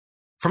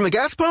From the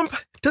gas pump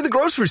to the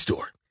grocery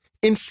store,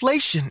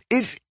 inflation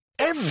is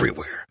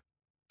everywhere.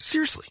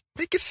 Seriously,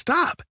 make it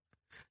stop.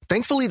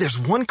 Thankfully, there's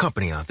one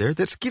company out there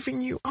that's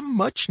giving you a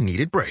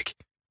much-needed break.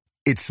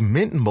 It's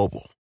Mint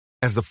Mobile.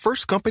 As the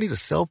first company to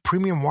sell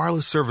premium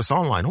wireless service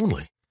online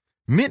only,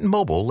 Mint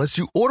Mobile lets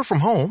you order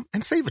from home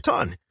and save a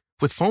ton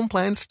with phone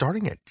plans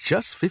starting at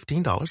just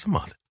 $15 a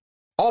month.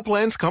 All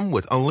plans come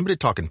with unlimited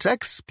talk and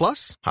text,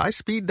 plus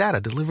high-speed data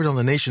delivered on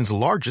the nation's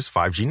largest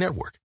 5G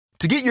network.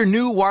 To get your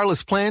new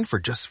wireless plan for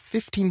just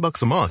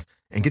 $15 a month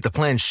and get the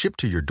plan shipped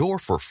to your door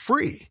for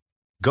free,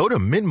 go to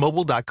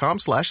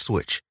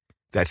mintmobile.com/switch.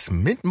 That's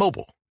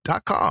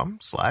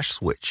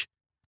mintmobile.com/switch.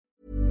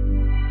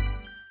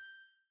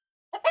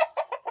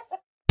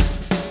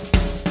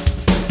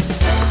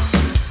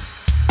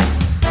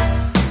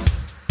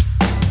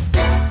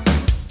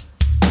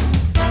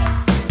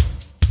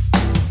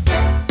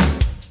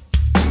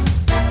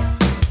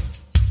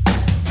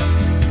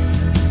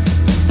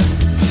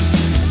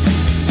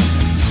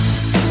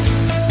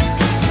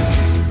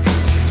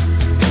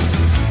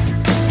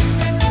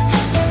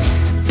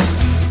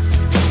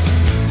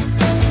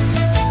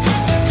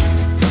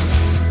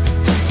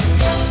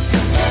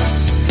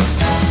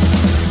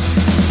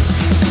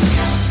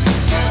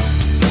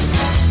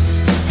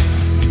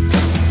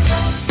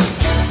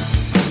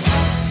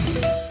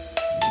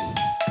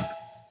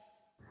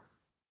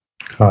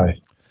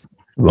 Hi.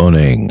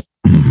 Morning.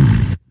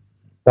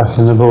 Back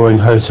in the boring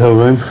hotel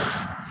room.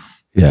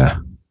 Yeah.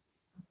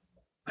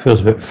 Feels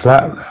a bit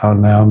flat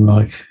now. I'm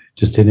like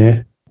just in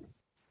here.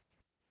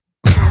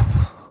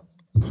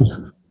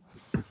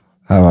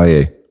 How are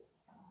you?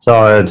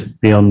 Tired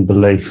beyond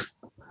belief.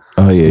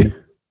 Are you?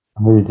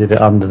 I really did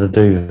it under the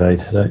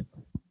duvet today.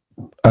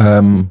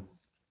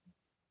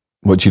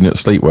 What, do you not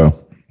sleep well?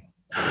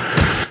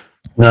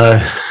 No.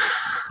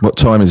 What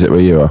time is it where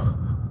you are?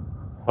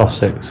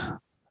 6:30.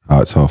 Oh,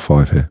 it's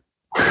 5:30 here.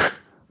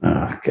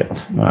 Oh,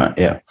 God. Right,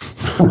 yeah.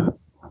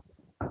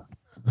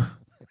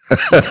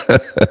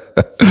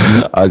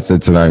 I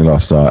said to Naomi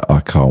last night,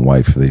 I can't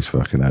wait for these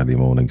fucking early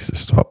mornings to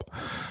stop.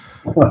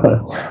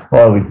 Why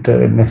are we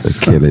doing this? It's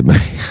killing me.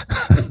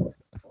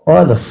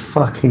 Why the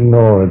fucking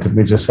Nora did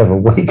we just have a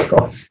week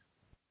off?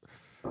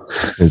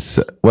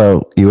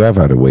 Well, you have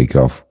had a week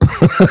off.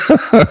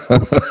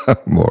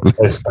 More or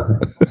less.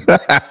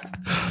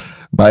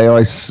 May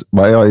I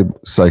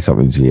say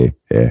something to you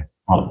here?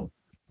 Oh.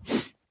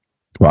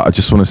 Right, I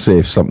just want to see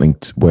if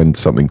when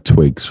something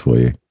twigs for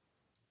you.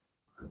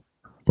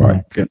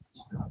 Right. Good.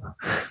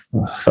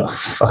 Oh, for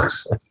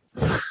fuck's sake.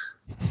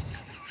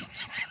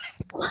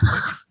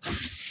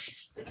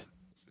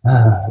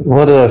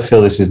 Why do I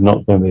feel this is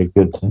not going to be a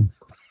good thing?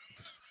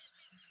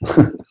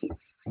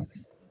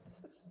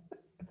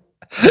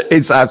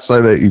 It's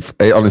absolutely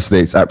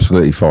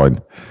fine.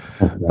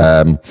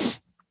 Okay.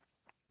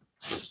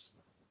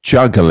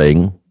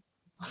 Juggling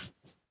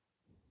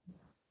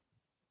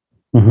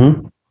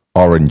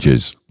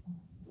oranges.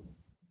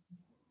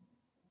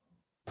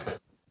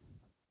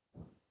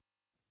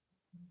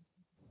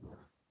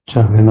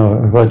 Juggling,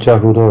 have I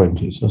juggled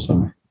oranges or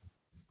something?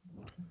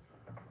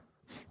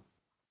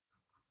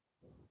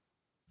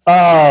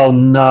 Oh,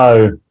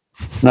 no.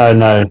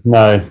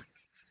 No.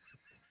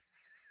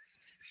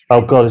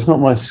 Oh, God, it's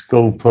not my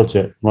school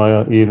project,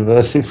 my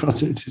university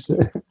project, is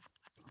it?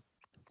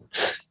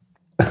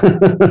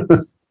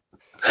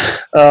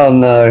 Oh,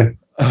 no.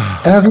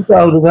 How have you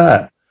got hold of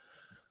that?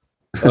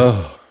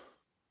 Oh.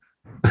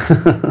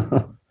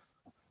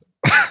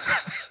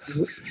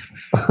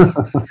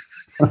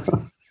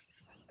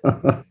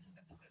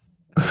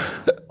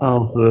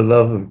 Oh, for the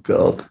love of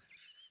God.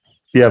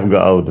 You haven't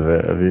got hold of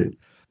it, have you?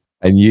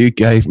 And you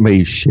gave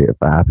me shit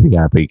about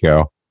happy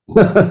girl.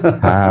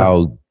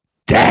 How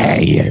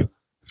dare you?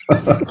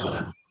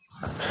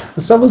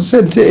 Someone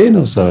sent it in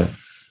or something.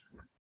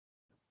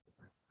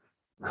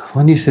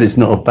 When you said it's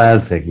not a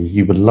bad thing,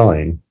 you were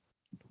lying.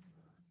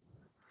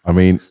 I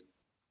mean,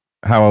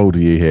 how old are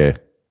you here?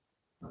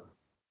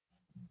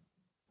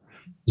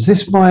 Is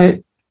this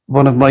one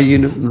of my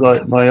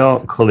my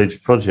art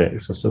college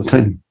projects or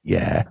something?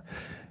 Yeah.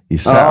 You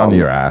sat on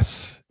your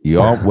ass. You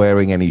aren't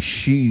wearing any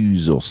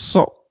shoes or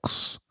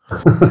socks.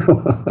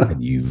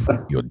 And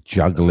you're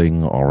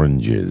juggling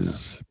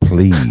oranges.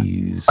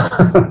 Please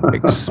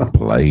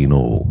explain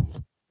all.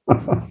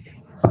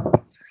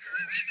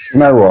 You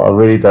know what? I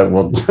really don't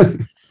want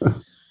to.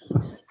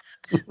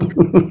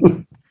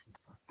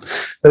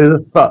 Who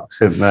the fuck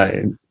sent that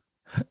in?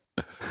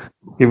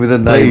 Give me the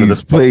name of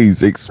the...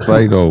 Please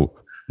explain all.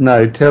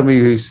 No, tell me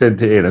who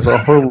sent it in. I've got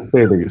a horrible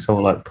feeling it's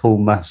someone like Paul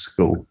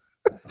Maskell.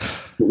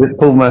 Is it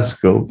Paul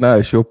Maskell? No,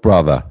 it's your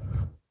brother.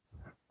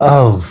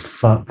 Oh,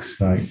 fuck's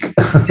sake.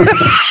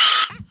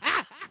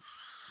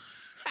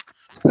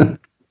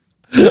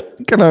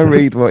 Can I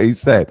read what he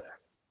said?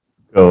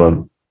 Go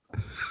on.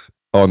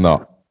 Or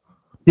not?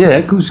 Yeah,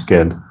 of course you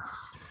can.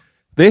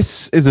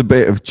 This is a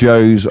bit of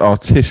Joe's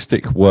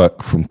artistic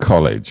work from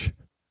college.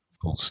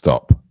 Full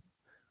stop.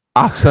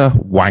 Utter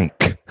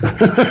wank.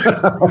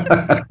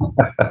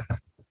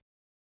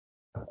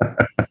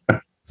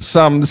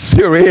 some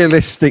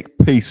surrealistic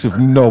piece of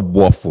knob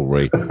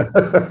wafflery.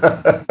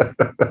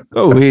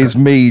 Oh, here's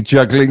me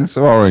juggling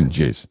some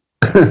oranges.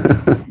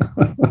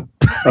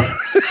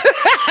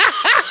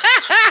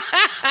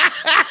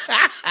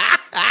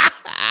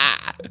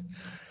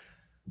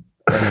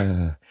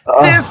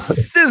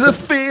 This is a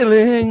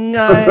feeling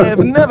I have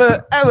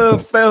never ever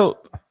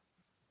felt.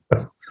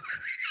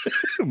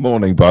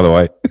 Morning, by the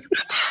way.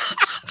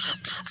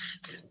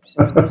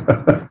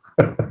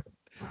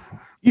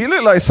 You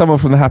look like someone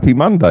from the Happy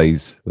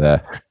Mondays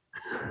there.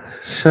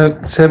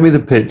 Send me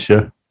the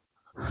picture.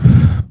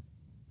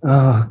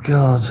 Oh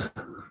God.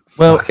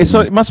 Well,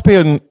 it must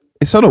be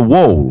it's on a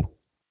wall.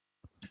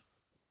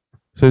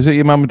 So is it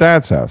your mum and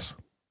dad's house?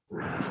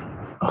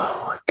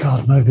 Oh my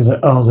God, maybe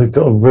they've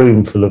got a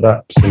room full of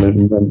absolute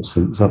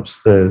nonsense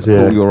upstairs.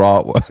 Yeah, All your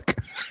artwork.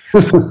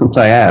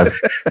 they have.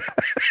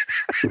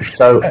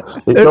 So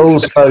it's all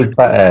so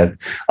bad.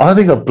 I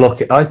think I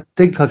block it. I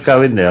think I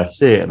go in there, I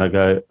see it, and I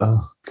go,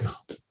 oh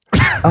God,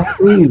 oh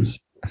please,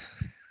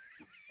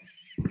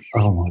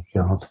 oh my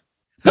God.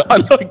 I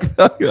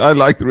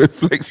like the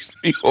reflection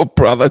of your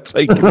brother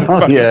taking the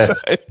photo. Yeah.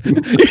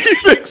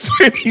 He looks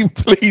really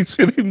pleased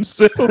with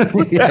himself.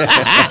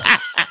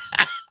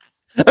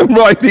 And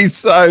rightly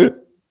so.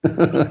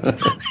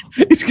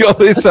 He's got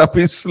this up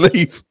his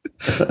sleeve.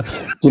 Do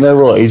you know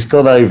what? He's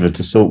gone over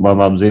to sort my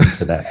mum's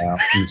internet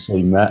out. You've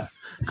seen that?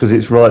 Because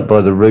it's right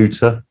by the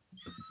router.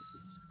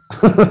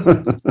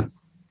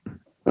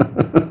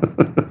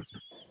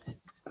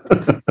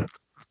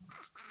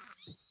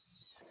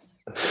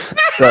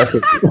 Oh,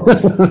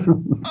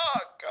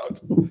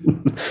 God.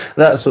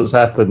 That's what's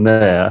happened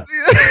there.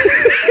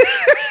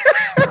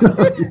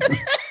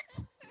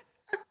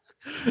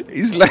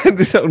 He's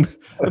landed on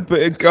a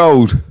bit of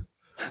gold.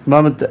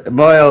 Mum and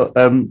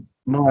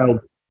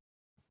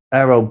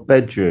our old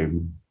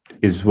bedroom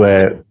is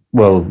where,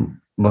 well,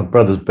 my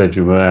brother's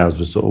bedroom and ours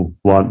was sort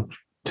of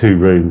 2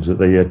 rooms that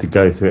they had to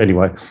go through.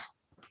 Anyway,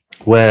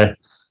 where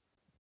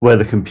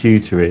the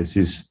computer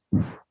is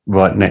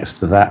right next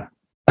to that.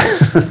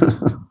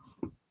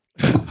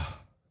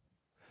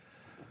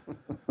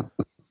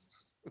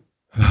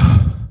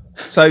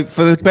 So,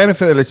 for the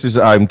benefit of the listeners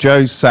at home,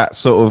 Joe sat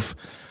sort of.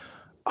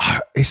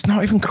 It's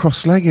not even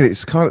cross-legged.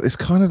 It's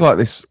kind of like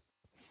this.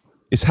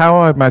 It's how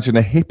I imagine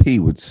a hippie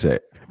would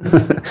sit.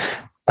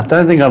 I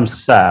don't think I'm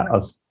sat.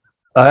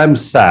 I am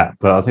sat,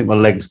 but I think my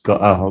legs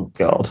got. Oh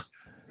God!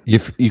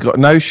 You've got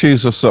no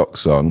shoes or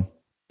socks on.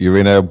 You're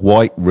in a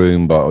white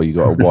room, or you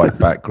got a white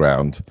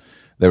background.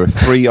 There are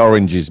 3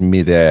 oranges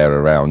mid-air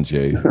around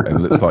you, and it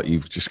looks like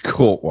you've just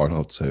caught 1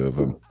 or 2 of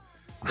them.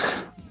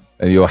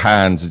 And your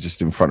hands are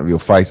just in front of your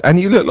face, and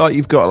you look like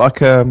you've got like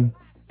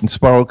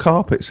Inspiral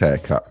Carpets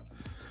haircut.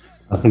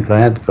 I think I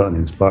had got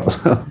an Inspiral.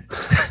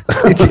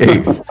 Did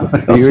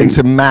you? You're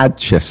into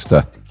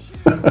Manchester.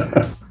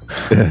 I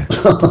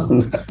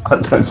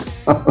don't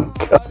know.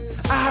 God.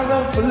 I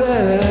run for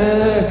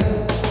love.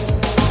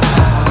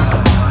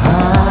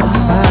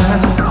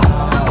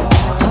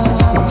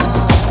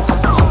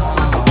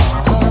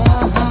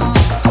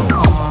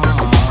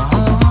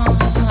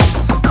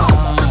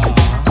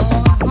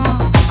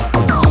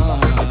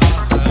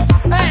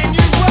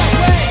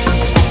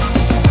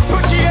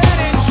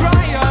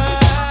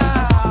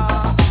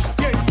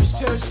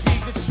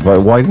 Right,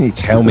 why didn't you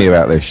tell me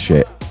about this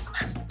shit?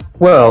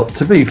 Well,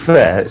 to be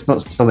fair, it's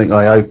not something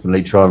I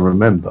openly try and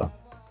remember.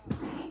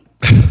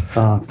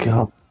 Oh,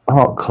 God.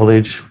 Art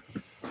college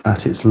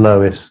at its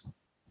lowest.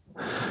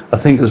 I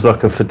think it was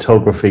like a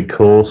photography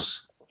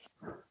course.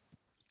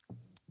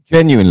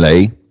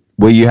 Genuinely,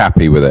 were you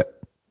happy with it?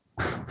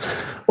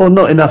 Well,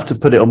 not enough to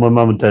put it on my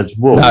mum and dad's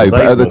wall. No,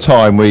 but at the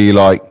time, were you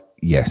like,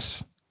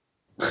 yes,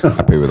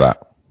 happy with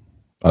that?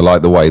 I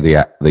like the way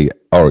the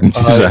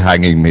oranges are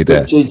hanging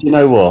mid-air. Do you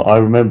know what? I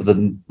remember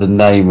the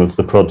name of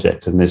the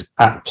project, and there's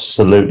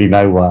absolutely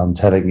no way I'm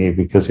telling you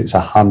because it's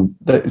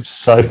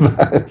so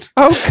bad.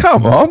 Oh,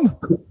 come on.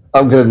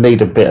 I'm going to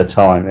need a bit of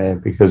time here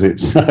because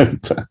it's so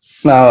bad.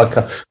 No, I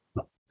can't.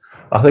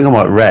 I think I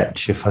might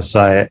retch if I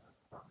say it.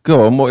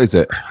 Go on, what is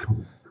it?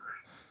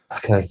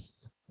 Okay.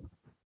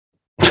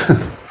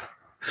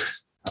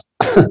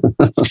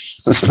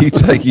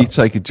 You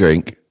take a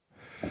drink.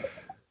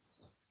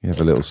 You have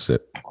a little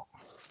sip.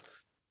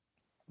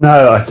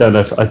 No, I don't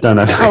know.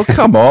 Oh,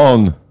 come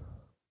on.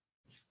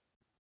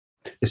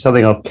 It's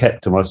something I've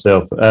kept to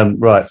myself.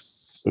 Right.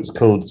 It's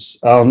called...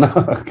 Oh, no,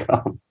 I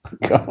can't.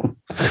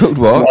 It's called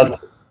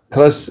what?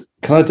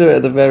 Can I do it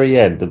at the very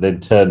end and then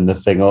turn the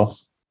thing off?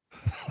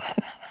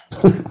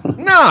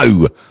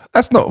 No,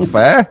 that's not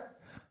fair.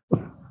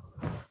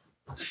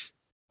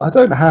 I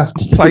don't have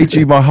to. Played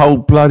you my whole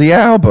bloody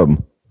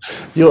album.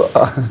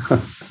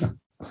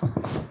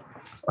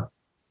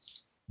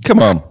 Come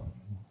on.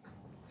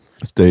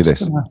 Let's do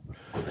this.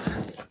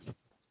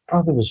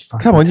 Oh, that was fun.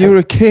 Come on, you're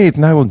a kid.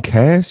 No one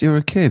cares. You're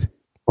a kid.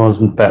 I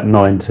was about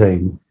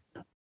 19.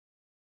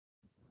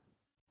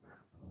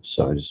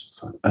 Sorry.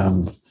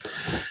 Okay,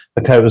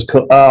 it was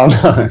cool. Oh,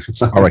 no.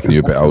 I reckon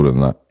you're a bit older than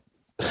that.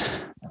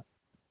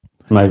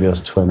 Maybe I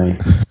was 20.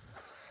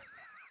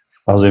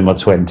 I was in my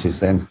 20s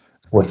then.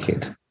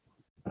 Wicked.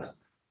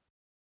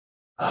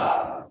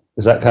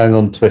 Is that going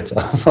on Twitter?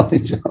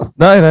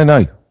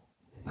 No.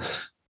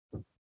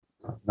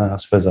 No, I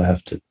suppose I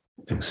have to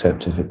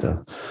accept if it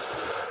does.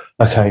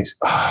 Okay.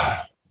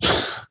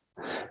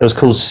 It was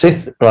called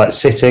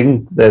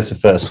Sitting. There's the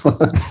first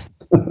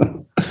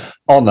one.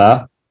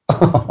 Honour.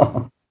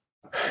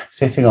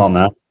 Sitting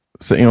honour.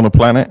 Sitting on a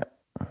planet?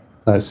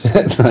 No,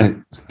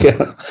 Can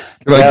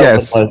I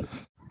guess?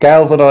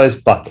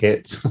 Galvanised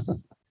bucket.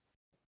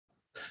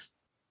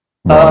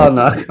 Right. Oh,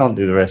 no, I can't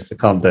do the rest. I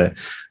can't do it.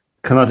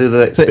 Can I do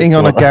the next Sitting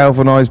on a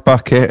galvanised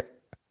bucket?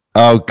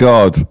 Oh,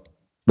 God.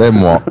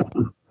 Then what?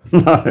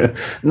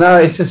 No,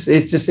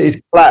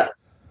 it's flat.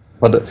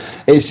 But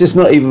it's just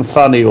not even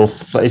funny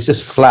it's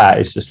just flat.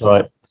 It's just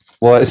like,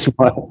 it's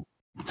like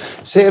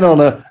sitting on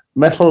a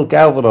metal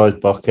galvanised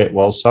bucket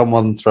while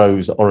someone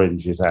throws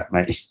oranges at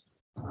me.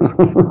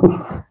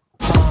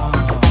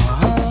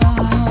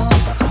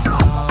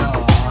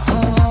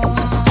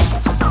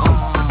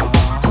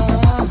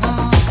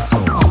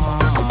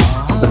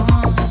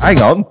 Hang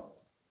on.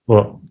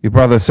 What? Your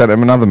brother sent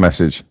him another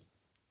message.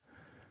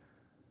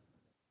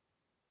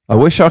 I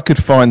wish I could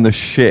find the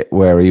shit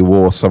where he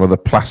wore some of the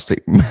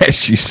plastic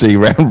mesh you see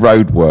around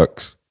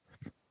roadworks.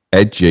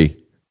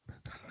 Edgy.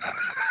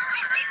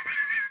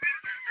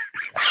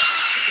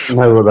 I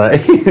know what that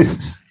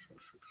is.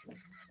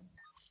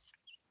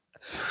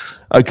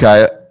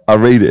 Okay, I'll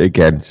read it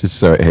again just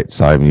so it hits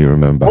home and you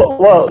remember.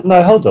 Well,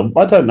 no, hold on.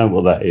 I don't know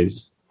what that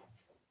is.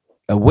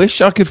 I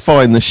wish I could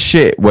find the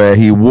shit where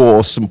he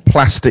wore some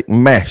plastic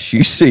mesh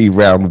you see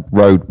around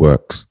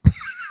roadworks.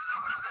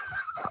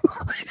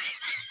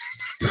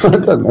 I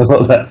don't know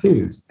what that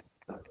is.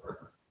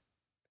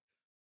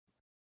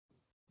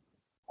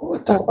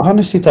 I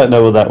honestly don't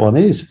know what that one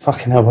is.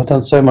 Fucking hell, I've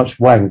done so much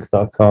wank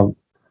that I can't.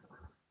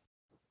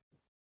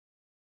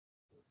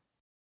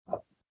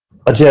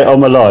 On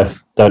my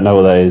life, don't know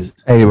what that is.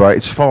 Anyway,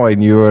 it's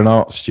fine. You were an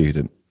art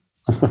student.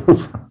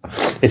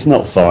 It's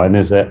not fine,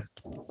 is it?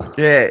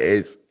 Yeah, it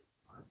is.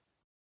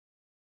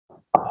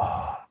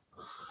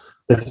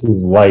 This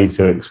is way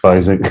too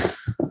exposing.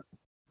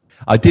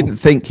 I didn't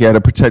think you had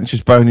a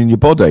pretentious bone in your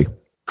body.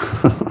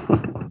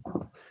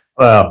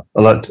 Well,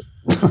 I like to...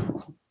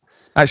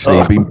 Actually,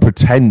 you've been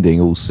pretending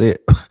all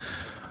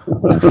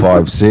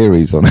 5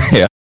 series on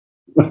here.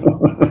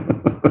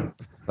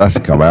 That's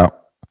come out.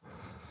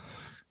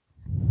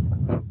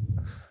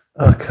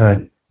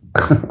 Okay.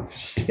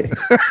 Shit.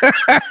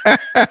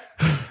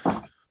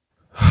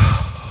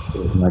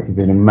 Mate, you've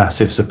been a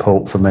massive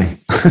support for me.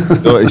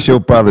 It's your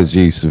brother's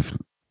use of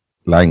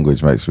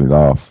language makes me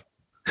laugh.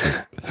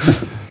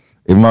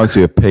 It reminds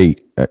me of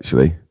Pete,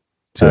 actually.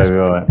 Just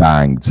right.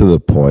 Bang, to the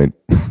point.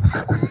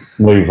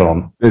 Move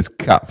on. Let's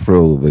cut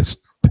through all this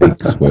Pete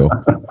swill.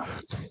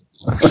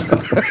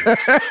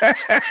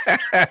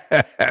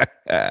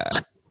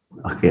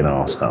 Fucking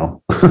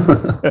arsehole.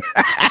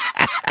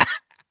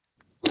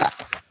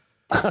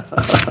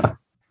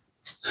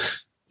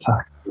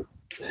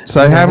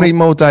 So how many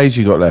more days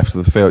you got left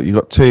of the film? You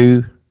got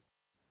two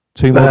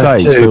more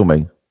days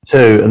filming?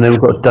 2, and then we've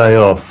got a day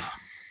off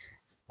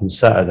on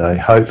Saturday,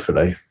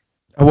 hopefully.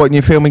 Oh, what, and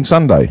you're filming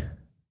Sunday?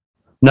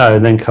 No,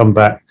 and then come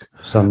back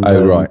Sunday.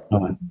 Oh, right.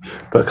 Night.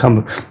 But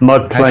my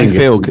How do plane. you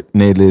feel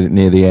near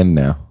the end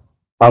now?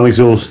 I'm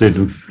exhausted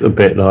and a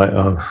bit like,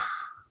 I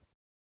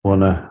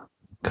want to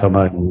come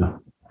home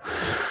now.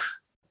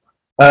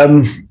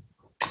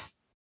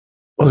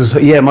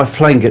 Yeah, my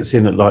plane gets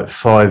in at like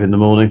 5 in the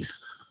morning.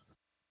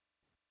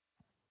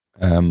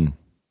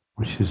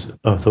 Which is,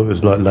 I thought it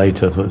was like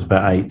later. I thought it was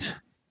about 8.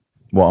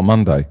 What, on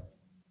Monday?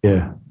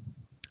 Yeah.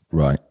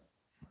 Right.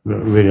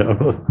 Really, I've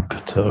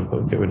got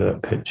to get rid of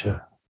that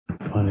picture. I'm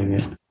finding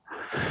it.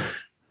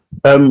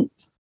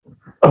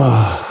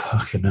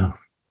 Fucking hell.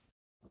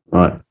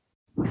 Right.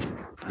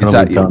 Is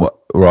that what?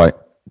 Right.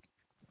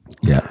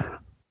 Yeah.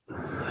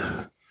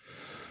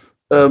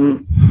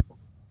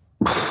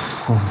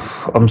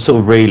 I'm sort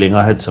of reeling.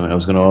 I had something I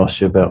was going to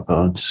ask you about, but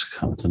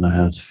I don't know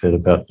how to feel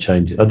about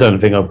changing. I don't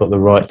think I've got the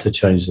right to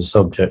change the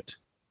subject.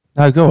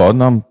 No, go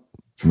on. I'm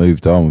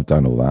moved on. We've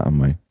done all that, haven't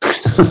we?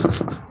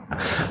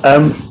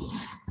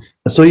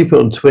 I saw you put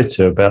on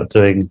Twitter about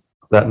doing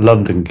that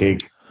London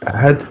gig.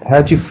 How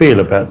do you feel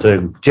about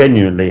doing?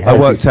 Genuinely, I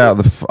worked out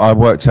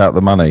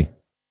the money,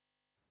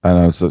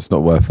 and so it's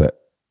not worth it.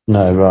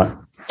 No, right.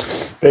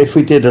 But if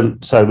we did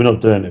so we're not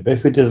doing it. But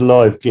if we did a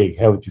live gig,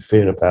 how would you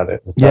feel about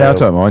it? Yeah, I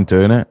don't mind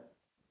doing it.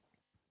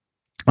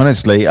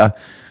 Honestly, yeah,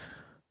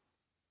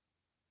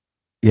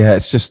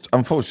 it's just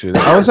unfortunately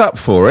I was up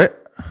for it,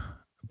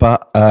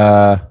 but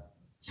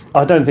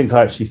I don't think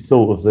I actually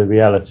thought of the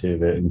reality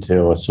of it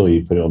until I saw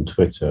you put it on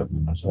Twitter,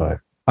 and I was like,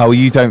 "Oh,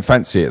 you don't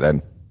fancy it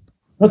then?"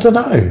 I don't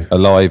know. A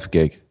live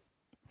gig.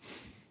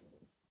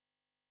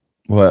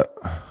 What?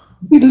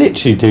 We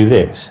literally do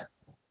this.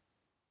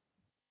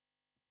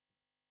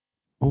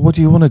 Well, what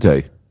do you want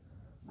to do?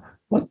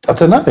 What? I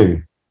don't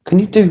know. Can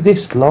you do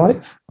this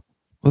live?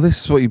 Well,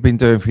 this is what you've been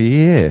doing for a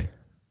year.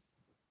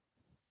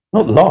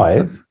 Not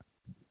live.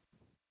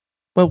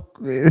 Well,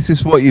 this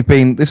is what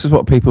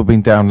people have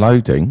been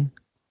downloading.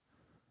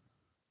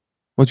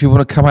 What do you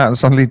want to come out and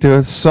suddenly do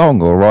a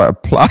song or write a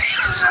play?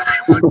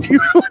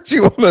 what do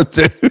you want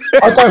to do?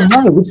 I don't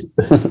know.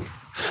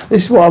 This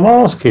is what I'm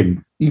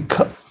asking.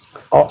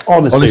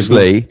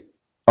 Honestly,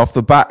 off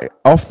the back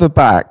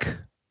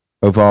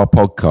of our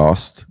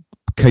podcast,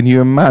 can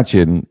you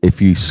imagine if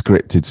you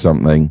scripted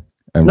something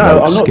and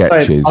wrote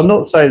sketches? I'm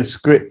not saying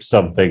script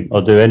something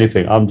or do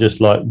anything. I'm just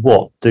like,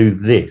 what? Do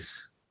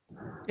this?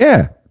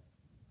 Yeah.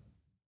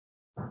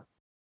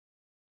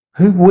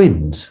 Who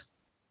wins?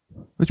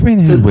 What do you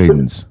mean, who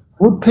wins?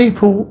 Would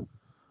people?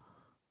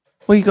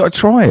 Well, you got to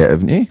try it,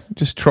 haven't you?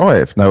 Just try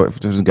it. If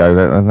it doesn't go,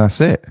 then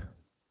that's it.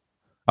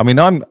 I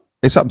mean,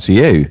 it's up to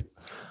you.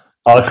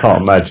 I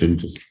can't imagine.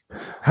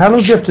 How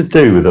long do you have to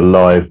do with a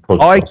live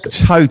podcast? I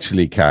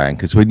totally can,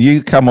 because when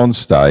you come on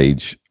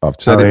stage, I've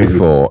said it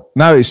before.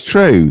 No, it's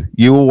true.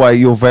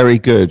 You're very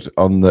good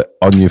on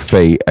your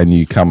feet, and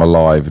you come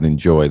alive and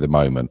enjoy the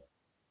moment.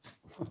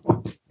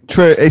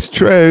 True, it's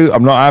true.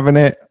 I'm not having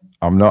it.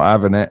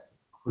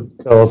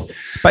 God.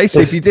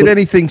 Basically, if you did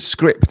anything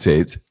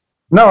scripted.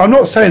 No, I'm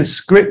not saying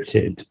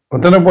scripted. I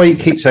don't know why you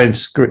keep saying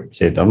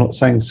scripted. I'm not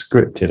saying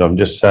scripted. I'm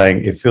just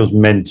saying it feels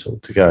mental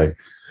to go,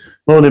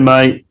 morning,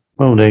 mate.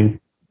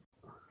 Morning.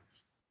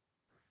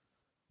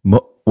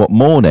 What,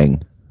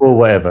 morning? Or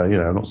whatever.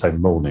 I'm not saying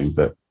morning,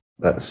 but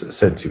that's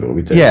essentially what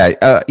we do.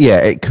 Yeah,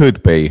 it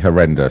could be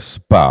horrendous,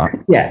 but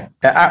yeah,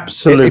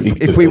 absolutely.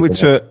 If we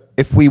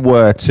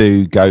were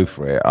to go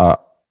for it,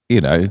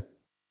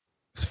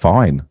 it's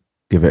fine.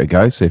 Give it a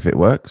go, see if it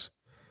works.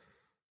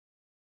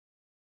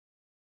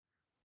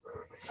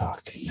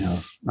 Fucking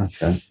hell.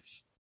 Okay.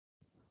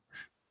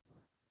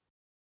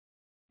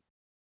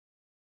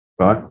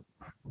 Right.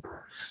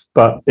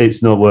 But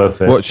it's not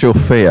worth it. What's your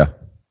fear?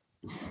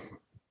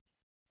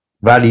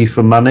 Value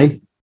for money?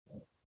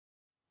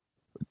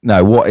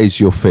 No, what is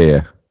your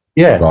fear?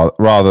 Yeah.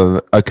 Rather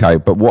than, okay,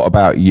 but what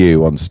about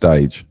you on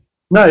stage?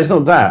 No, it's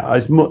not that.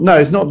 It's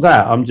not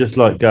that. I'm just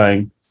like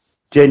going,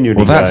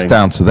 genuinely. Well, that's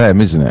down to them,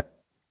 isn't it?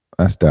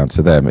 That's down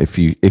to them. If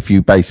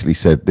you basically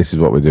said, this is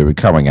what we're doing, we're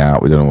coming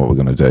out, we don't know what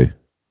we're going to do,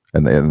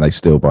 and they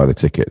still buy the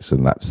tickets,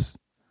 and that's,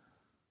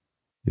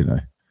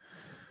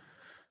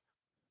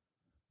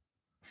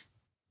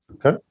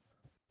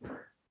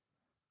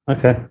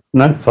 Okay.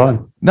 No,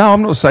 fine. No,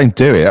 I'm not saying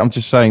do it. I'm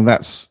just saying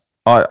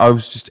I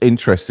was just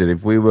interested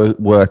if we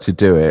were to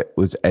do it,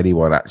 would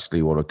anyone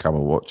actually want to come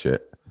and watch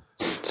it?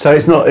 So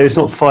it's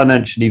not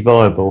financially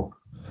viable.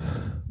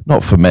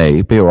 Not for me.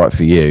 It'd be all right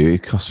for you.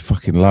 It costs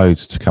fucking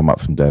loads to come up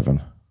from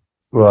Devon.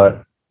 Right.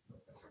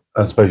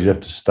 I suppose you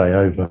have to stay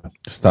over.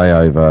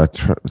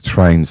 The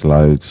train's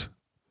loads.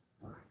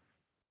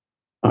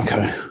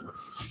 Okay.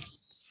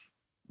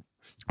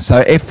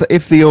 So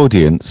if the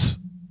audience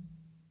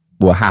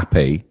were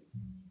happy,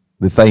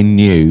 if they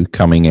knew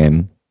coming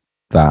in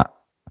that,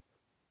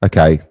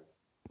 okay,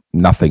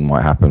 nothing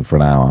might happen for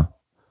an hour,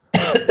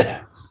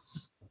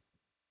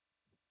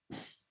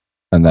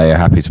 and they are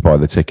happy to buy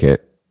the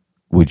ticket,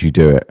 would you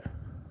do it?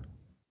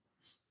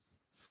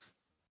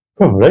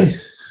 Probably.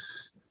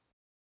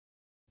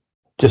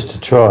 Just to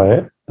try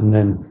it, and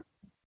then...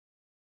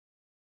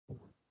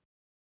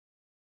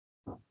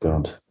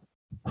 God.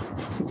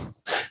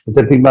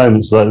 There'd be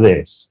moments like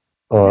this.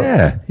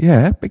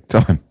 Yeah, big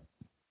time.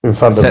 In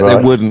front Except of they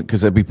wouldn't,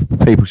 because there'd be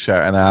people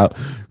shouting out,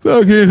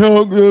 fucking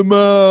honk them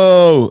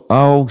all.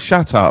 Oh,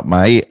 shut up,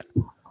 mate.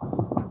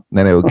 And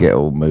then it would get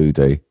all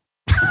moody.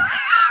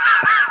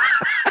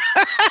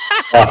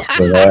 It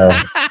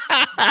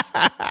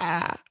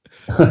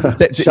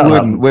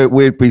wouldn't.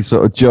 We'd be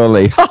sort of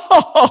jolly.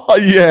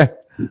 Yeah.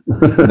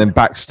 And then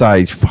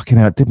backstage, fucking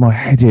hell, it did my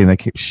head in. They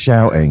kept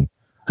shouting.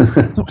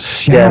 Stop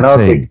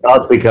shouting. Yeah,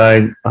 I'd be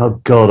going,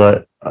 oh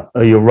God,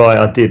 you're right,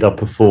 I did. I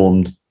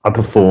performed.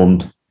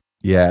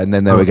 Yeah, and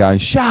then they were going,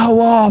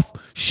 show off.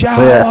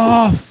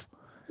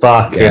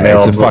 Fucking It's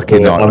hell. a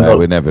fucking nightmare.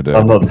 We're never doing it.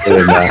 I'm not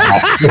doing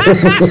that.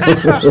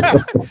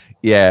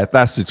 Yeah,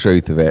 that's the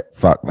truth of it.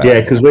 Fuck that. Yeah,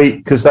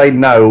 because they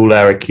know all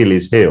our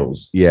Achilles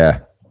heels. Yeah,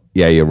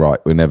 you're right.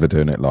 We're never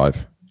doing it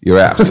live. You're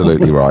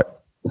absolutely right.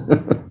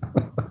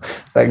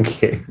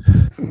 Thank you.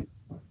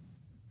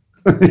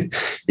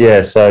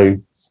 Yeah, so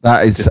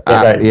that is,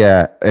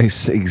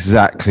 it's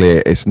exactly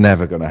it. It's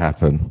never going to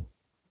happen.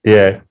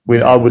 Yeah,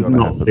 I would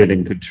not feel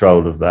in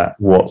control of that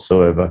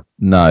whatsoever.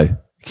 No.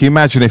 Can you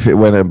imagine if it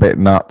went a bit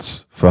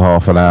nuts for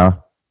half an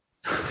hour?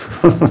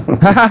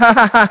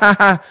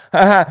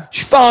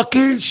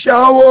 Fucking show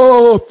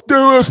off,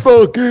 do a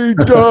fucking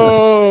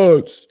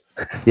dance.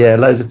 Yeah,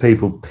 loads of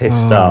people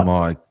pissed up. Oh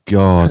my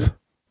God.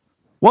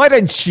 Why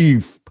don't you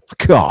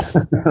fuck off?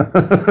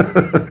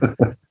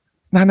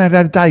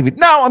 No, David.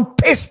 No, I'm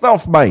pissed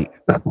off, mate.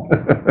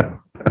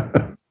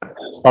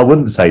 I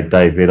wouldn't say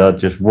David, I'd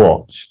just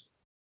watch.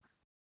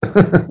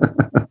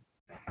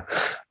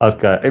 I'd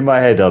go, in my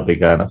head, I'd be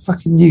going, I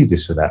fucking knew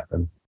this would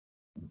happen.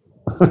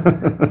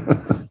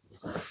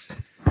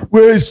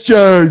 Where's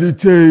Joe, the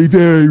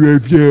TV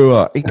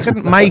reviewer? He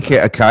couldn't make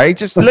it, okay?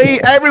 Just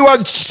leave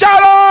everyone,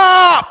 shut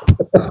up!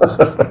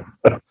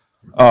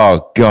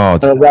 Oh,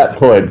 God. And at that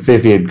point,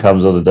 Vivian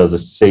comes on and does a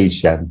sea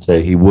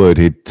shanty. He would.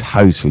 He'd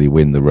totally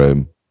win the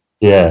room.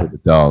 Yeah. With a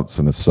dance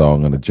and a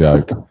song and a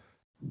joke.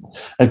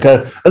 And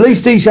go, at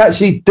least he's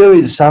actually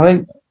doing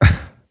something.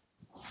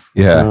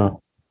 Yeah.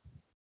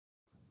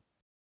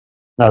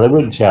 No, they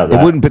wouldn't shout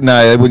that. It wouldn't, but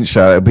no, they wouldn't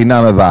shout it. It'd be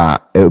none of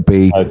that. It would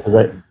be,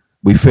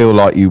 we feel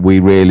like we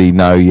really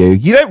know you.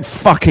 You don't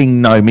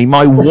fucking know me.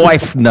 My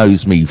wife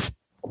knows me,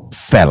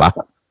 fella.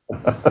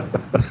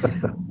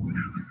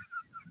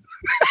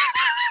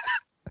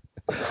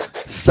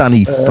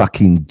 Sonny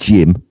fucking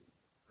Jim.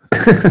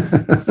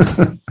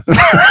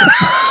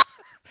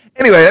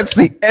 Anyway, that's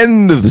the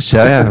end of the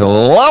show. I had a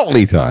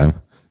lovely time.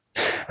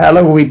 How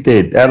long we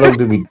did? How long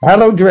do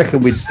you reckon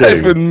we did?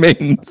 7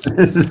 minutes.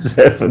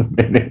 7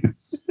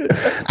 minutes.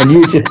 And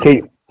you just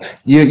keep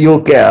you'll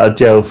get our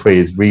gel free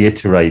is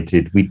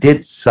reiterated. We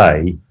did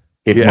say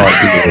it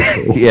might be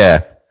difficult.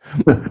 Yeah.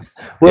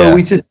 Well,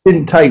 we just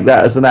didn't take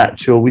that as an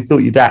actual. We thought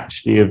you'd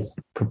actually have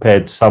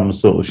prepared some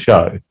sort of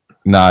show.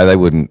 No, they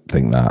wouldn't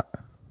think that.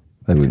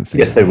 They wouldn't think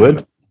Yes, they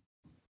would.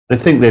 They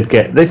think they'd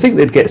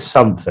get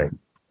something.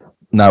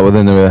 No, well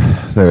then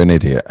they're an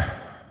idiot.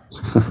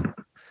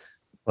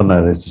 Well,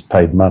 no, they just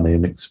paid money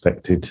and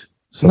expected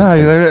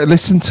something. No,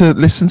 listen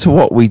to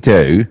what we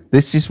do.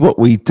 This is what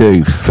we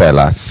do,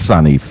 fella.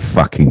 Sonny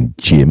fucking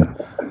Jim.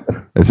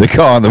 There's a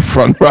guy on the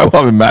front row.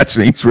 I'm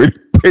imagining he's really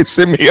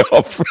pissing me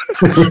off.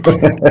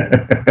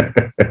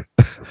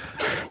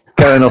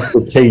 Going off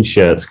the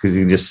t-shirts because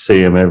you can just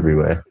see them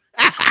everywhere.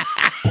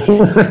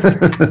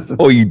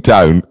 Or you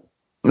don't.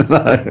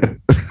 No.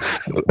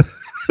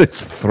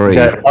 It's 3.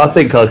 Yeah, I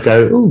think I'd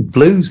go, ooh,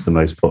 blue's the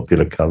most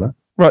popular colour.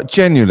 Right,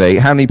 genuinely,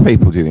 how many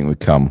people do you think would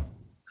come?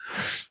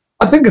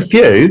 I think a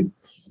few.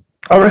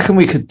 I reckon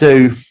we could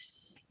do,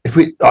 I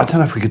don't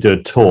know if we could do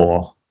a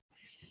tour.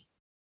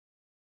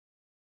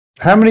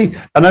 How many,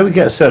 I know we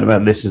get a certain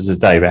amount of listeners a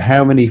day, but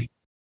how many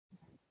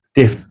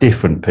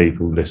different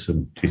people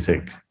listen, do you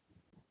think?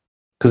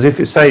 Because if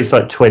it's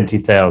like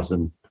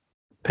 20,000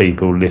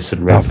 people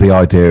listen. I love the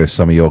idea of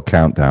some of your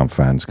Countdown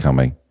fans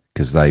coming,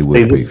 because they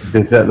would be.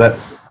 Is that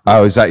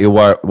Oh, is that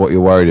what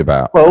you're worried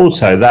about? Well,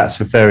 also,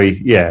 that's a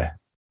very,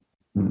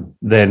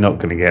 they're not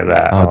going to get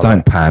that. Oh,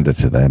 don't pander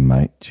to them,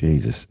 mate.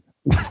 Jesus.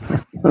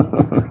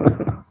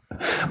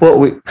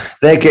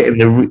 They're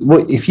getting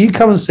if you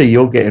come and see,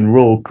 you're getting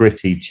raw,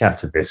 gritty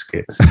chatter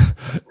biscuits.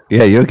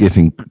 Yeah, you're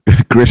getting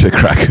gritter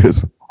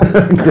crackers.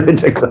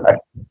 Gritter crackers.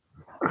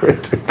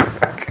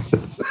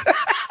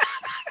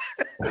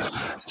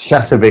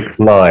 Chattervix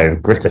Live,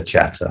 gritter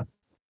chatter.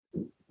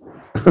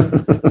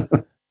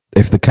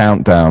 If the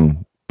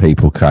Countdown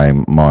people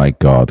came, my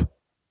God,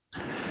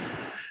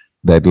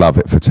 they'd love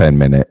it for 10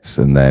 minutes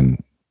and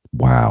then,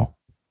 wow.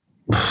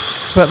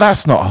 But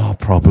that's not our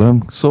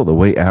problem. Sort the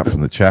wheat out from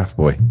the chaff,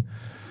 boy.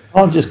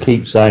 I'll just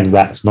keep saying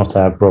that's not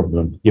our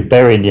problem. You're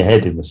burying your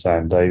head in the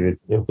sand, David.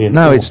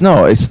 No, it's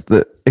not. It's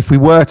that if we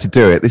were to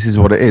do it, this is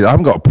what it is. I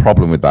haven't got a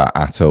problem with that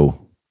at all.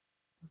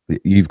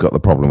 You've got the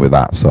problem with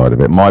that side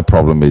of it. My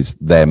problem is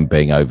them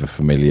being over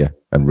familiar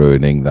and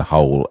ruining the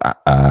whole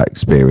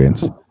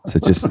experience. So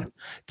just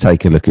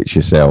take a look at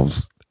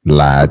yourselves,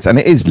 lads. And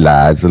it is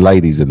lads. The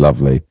ladies are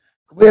lovely.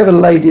 We have a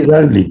ladies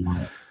only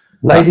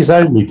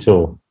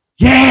tour.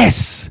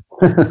 Yes,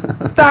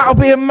 that'll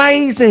be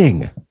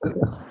amazing.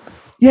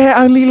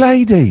 Yeah, only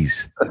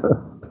ladies.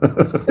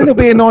 It'll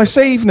be a nice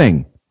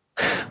evening.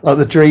 Like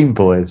the Dream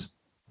Boys.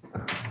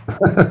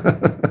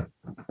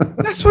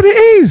 That's what it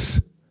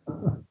is.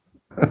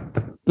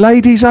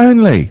 Ladies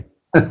only.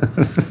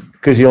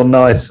 Because you're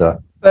nicer.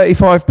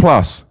 35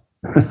 plus.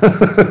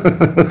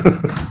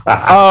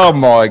 Oh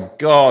my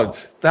God,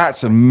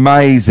 that's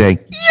amazing.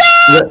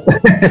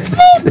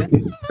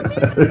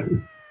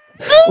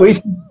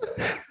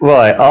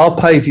 Right, I'll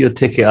pay for your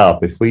ticket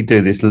up if we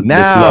do this.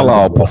 Now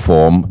I'll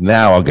perform.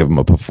 Now I'll give them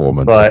a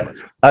performance. Right,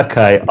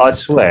 okay. I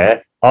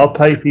swear, I'll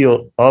pay for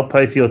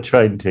your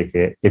train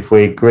ticket if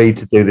we agree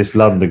to do this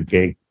London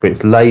gig, but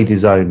it's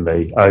ladies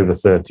only over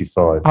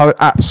 35. I would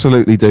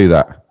absolutely do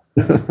that.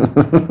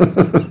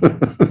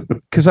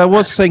 Because I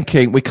was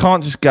thinking we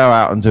can't just go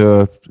out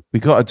and we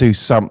got to do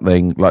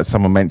something like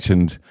someone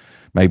mentioned,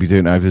 maybe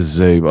doing it over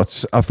Zoom. I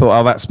thought,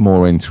 oh, that's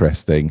more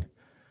interesting.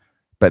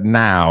 But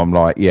now I'm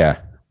like, yeah.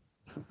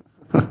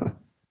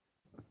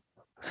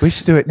 We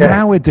should do it. Yeah.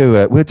 Now we'll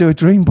do a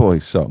Dream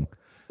Boys song.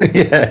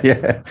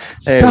 Yeah.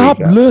 Stop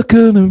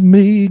looking at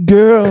me,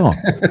 girl.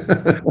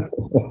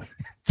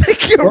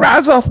 Take your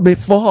eyes off me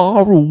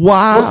for a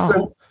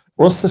while.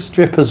 What's the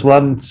strippers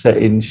one set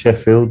in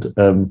Sheffield?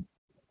 Yeah.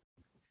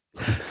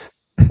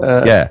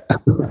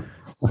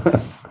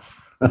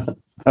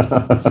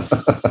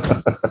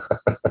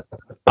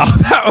 Oh,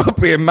 that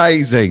would be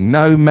amazing.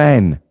 No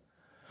men.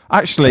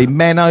 Actually,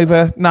 men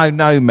over.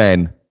 No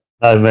men.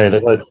 No men. I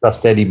don't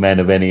trust any men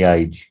of any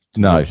age.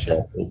 No.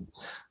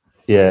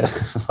 Yeah.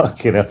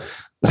 Fucking hell.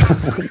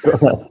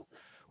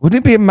 Wouldn't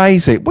it be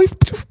amazing? We've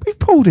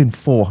pulled in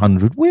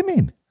 400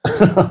 women.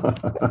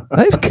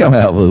 They've come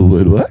out of the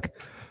woodwork.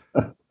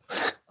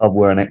 I'll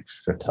wear an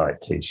extra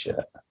tight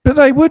t-shirt. But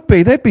they would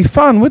be. They'd be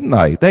fun, wouldn't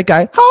they? They'd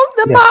go, hold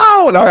the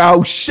mole.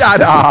 Oh,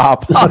 shut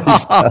up.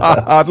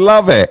 I'd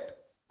love it.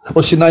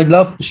 What's your name,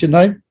 love? What's your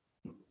name?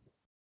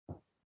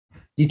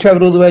 You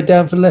travelled all the way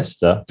down from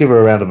Leicester. Give her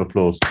a round of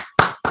applause.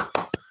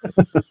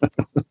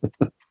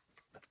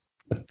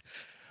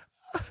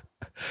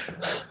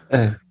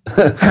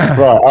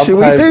 Right. Should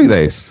we do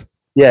this?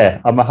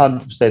 Yeah, I'm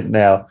 100%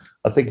 now.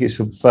 I think it's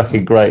a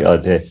fucking great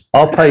idea.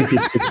 I'll pay for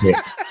your ticket.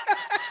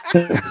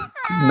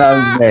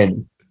 No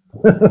men.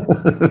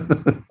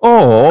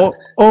 Or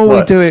we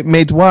What? do it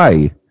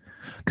midway.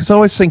 Because I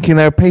was thinking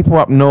there are people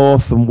up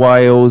north and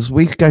Wales.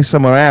 We could go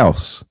somewhere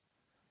else.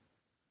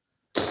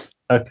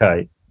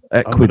 Okay.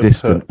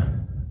 Equidistant.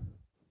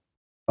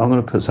 I'm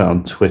going to put that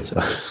on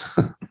Twitter.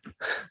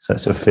 So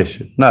it's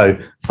official. No,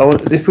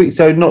 if we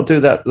not do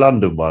that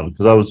London one,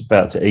 because I was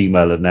about to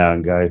email her now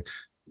and go,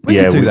 We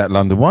could do that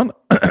London one.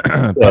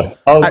 Yeah,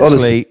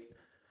 Actually,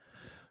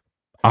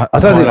 I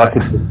don't think I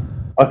could.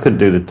 I couldn't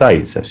do the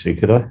dates. Actually,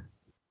 could I?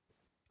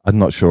 I'm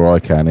not sure I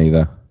can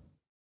either.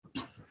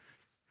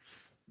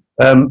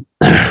 Yeah,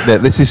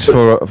 This is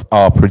for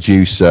our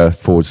producer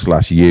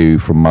 / you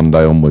from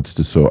Monday onwards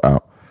to sort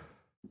out.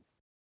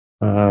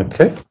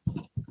 Okay.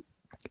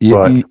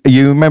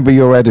 You remember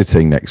your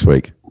editing next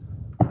week?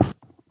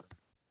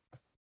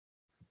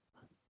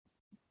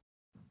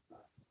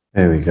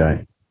 Here we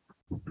go.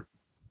 I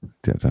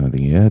don't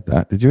think you heard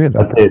that. Did you hear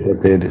I that?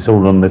 did. It's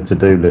all on the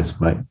to-do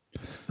list, mate.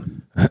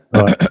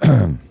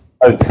 Right.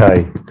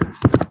 Okay.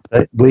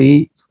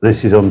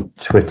 This is on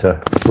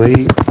Twitter.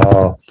 We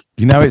are.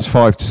 You know it's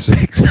 5 to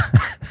 6.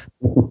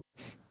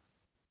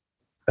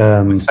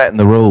 We're setting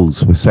the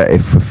rules. We're setting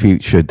for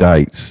future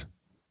dates.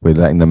 We're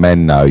letting the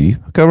men know. You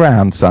go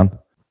round, son.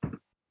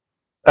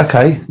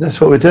 Okay, that's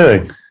what we're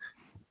doing.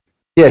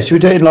 Yeah, should we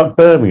do it in like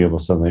Birmingham or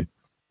something?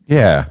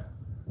 Yeah,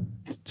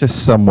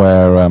 just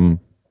somewhere.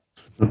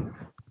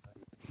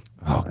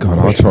 Oh God,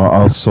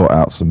 I'll sort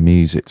out some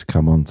music to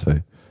come on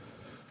to.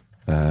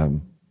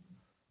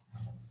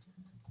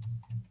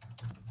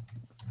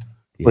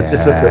 We'll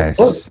just look at-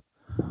 Yes.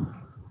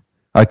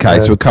 Okay,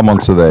 so we'll come on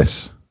to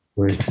this.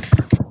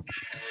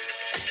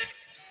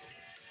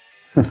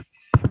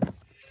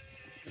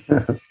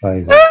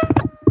 Amazing.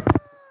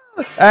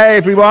 Hey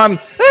everyone!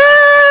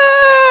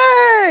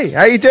 Hey,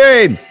 how you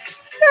doing?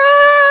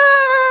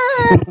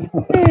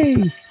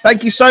 Hey.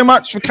 Thank you so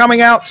much for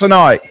coming out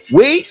tonight.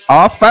 We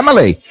are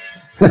family.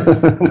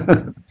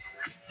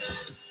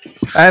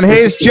 And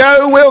here's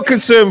Joe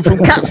Wilkinson from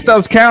Cats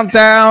Does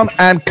Countdown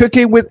and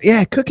Cooking with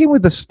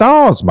the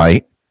Stars,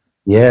 mate.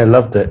 Yeah,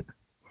 loved it.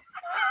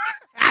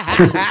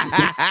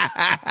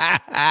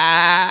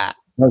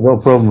 Not got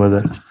a problem with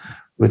it.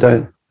 We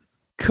don't.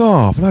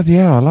 God, bloody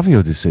hell, I love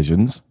your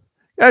decisions.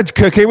 It's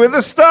Cooking with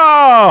the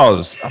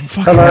Stars. I'm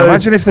fucking Hello.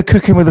 imagine if the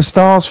Cooking with the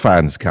Stars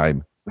fans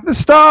came. With the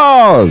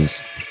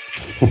Stars.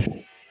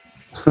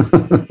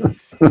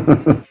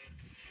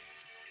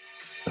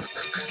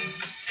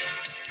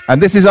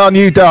 And this is our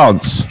new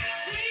dance.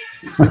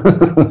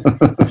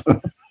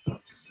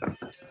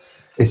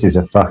 This is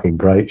a fucking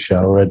great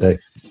show already.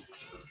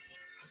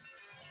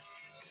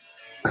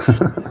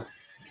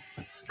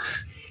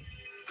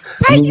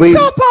 Take your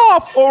top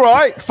off. All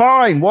right,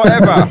 fine,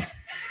 whatever.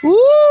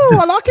 Ooh,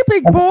 I like it,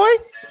 big boy.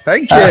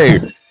 Thank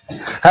you.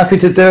 Happy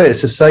to do it.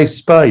 It's a safe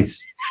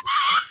space.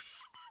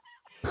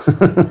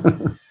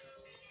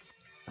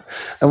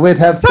 And we'd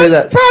have to do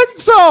that.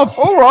 Pants off.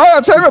 All right,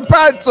 I'll take my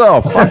pants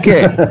off. Fuck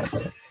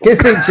it.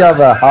 Kiss each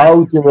other.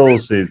 Hold your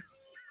horses.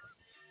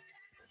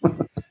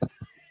 Can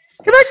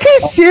I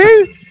kiss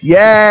you?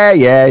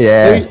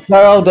 Yeah.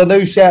 No, hold on.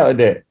 Who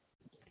shouted it?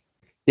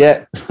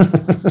 Yeah.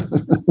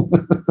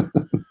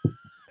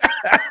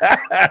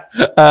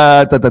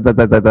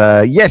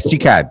 Yes, you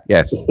can.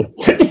 Yes.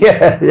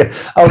 yeah.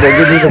 Hold on.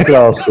 Give me the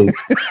glasses.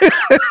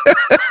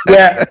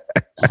 Yeah.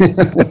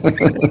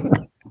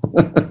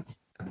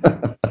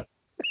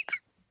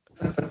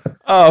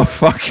 Oh,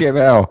 fucking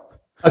hell.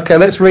 Okay,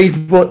 let's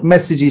read what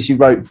messages you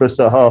wrote for us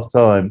at half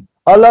time.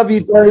 I love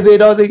you,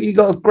 David. I think you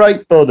got a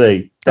great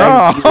body.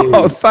 Thank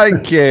you.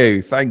 Thank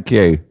you. Thank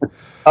you.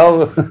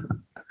 Oh,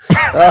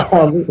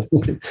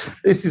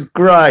 this is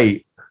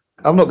great.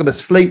 I'm not going to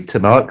sleep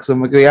tonight because I'm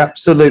going to be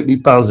absolutely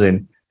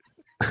buzzing.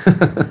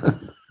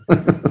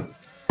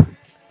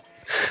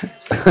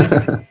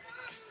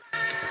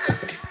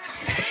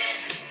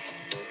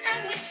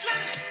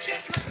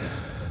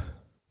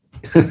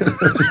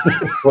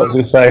 What did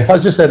we say? I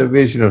just had a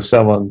vision of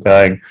someone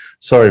going,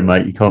 "Sorry,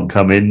 mate, you can't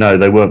come in." No,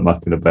 they weren't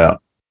mucking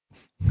about.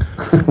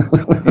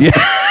 Yeah.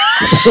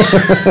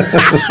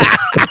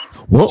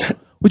 What?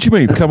 What do you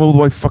mean? Come all the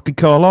way fucking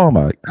Carlisle,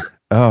 mate?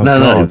 Oh,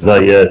 No,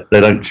 God. they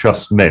don't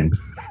trust men.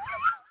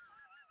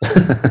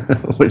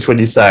 Which, when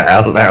you say it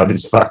out loud,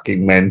 is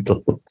fucking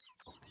mental.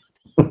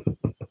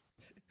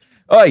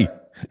 Hey,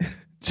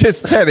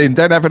 just tell him,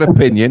 don't have an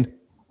opinion.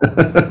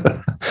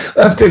 I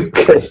have to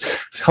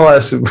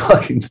hire some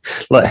fucking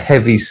like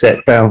heavy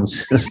set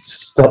bouncers to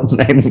stop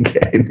men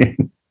getting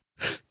in.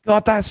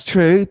 God, that's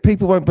true.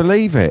 People won't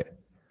believe it.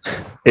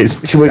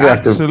 We're gonna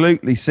have to,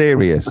 Absolutely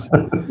serious.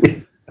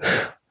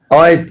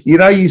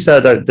 You say I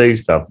don't do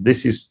stuff.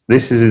 This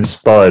has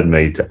inspired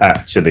me to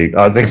actually.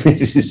 I think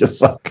this is a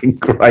fucking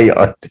great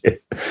idea.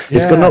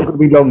 It's not going to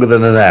be longer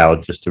than an hour,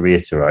 just to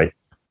reiterate.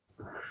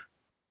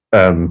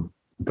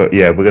 But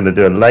yeah, we're going to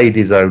do a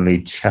ladies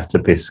only Chatter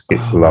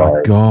Biscuits live. Oh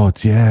my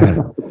God, yeah.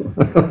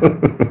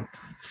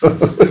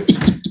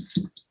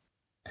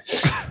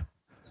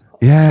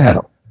 Yeah.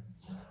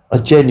 I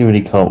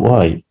genuinely can't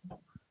wait.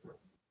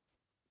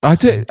 I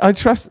do. I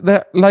trust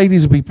that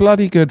ladies will be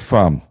bloody good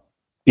fun.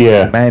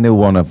 Yeah. Men who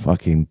want to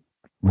fucking.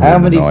 How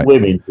many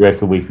women do you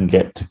reckon we can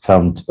get to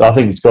come? I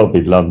think it's got to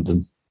be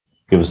London.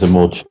 Give us a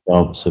more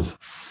chance of.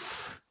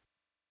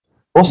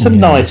 What's a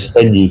nice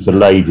venue for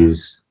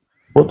ladies?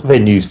 What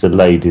venues do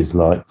ladies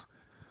like?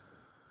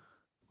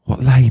 What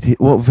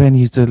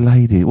venues do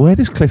ladies? Where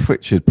does Cliff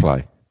Richard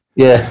play?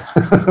 Yeah.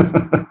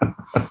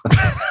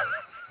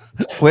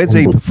 Where does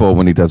he perform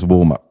when he does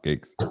warm-up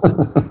gigs? I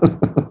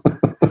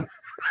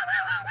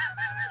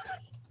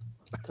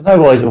don't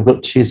know why I've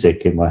got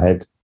Chiswick in my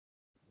head.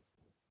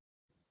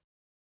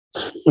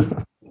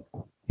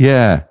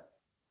 Yeah.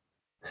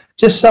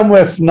 Just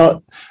somewhere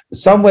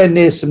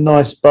near some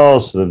nice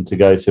bars for them to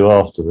go to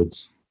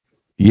afterwards.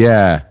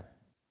 Yeah.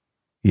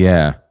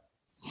 Yeah.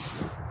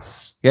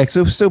 Yeah, because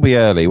it'll still be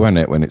early, won't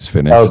it, when it's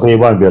finished? Oh, but it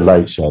won't be a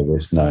late show,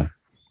 this, no.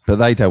 But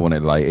they don't want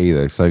it late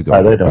either, so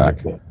got to get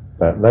back.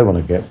 They want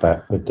to get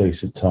back with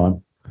decent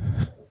time.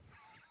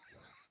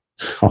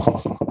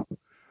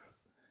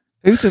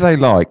 Who do they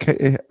like?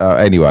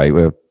 Anyway,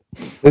 who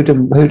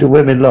do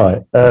women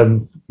like?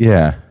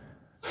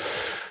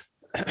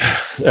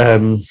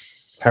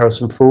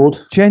 Harrison Ford.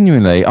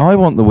 Genuinely, I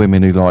want the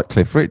women who like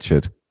Cliff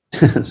Richard.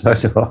 So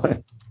do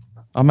I.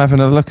 I'm having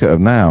a look at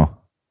them now.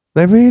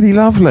 They're really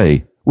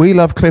lovely. We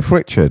love Cliff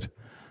Richard.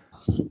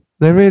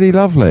 They're really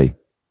lovely.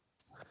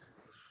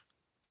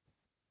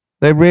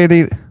 They're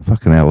really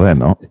fucking hell. They're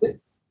not.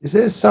 Is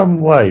there some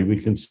way we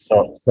can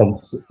start?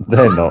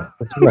 They're not.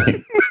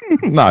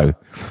 No,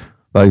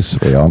 those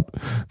three aren't.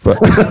 But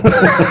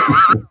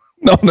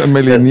not in a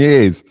million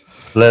years.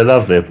 They're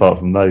lovely, apart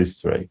from those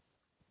three.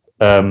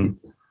 Oh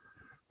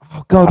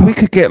God, we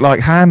could get like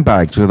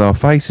handbags with our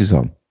faces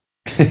on.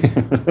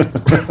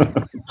 Because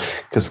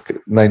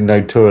they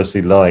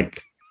notoriously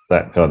like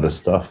that kind of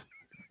stuff.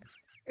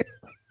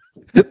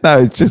 No,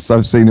 it's just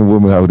I've seen a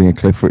woman holding a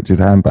Cliff Richard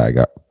handbag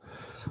up.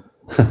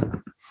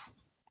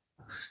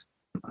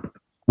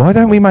 Why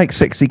don't we make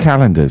 60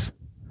 calendars?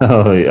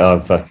 Oh, yeah,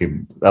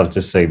 I've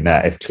just seen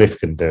that. If Cliff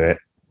can do it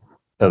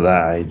at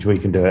that age, we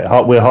can do it.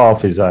 We're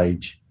half his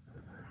age.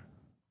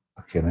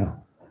 Fucking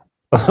hell.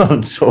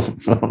 I'm sort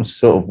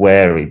of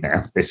wary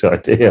now of this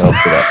idea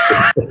after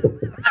that.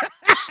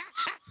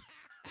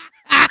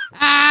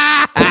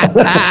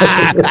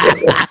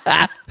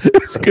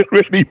 It's going to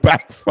really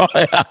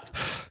backfire.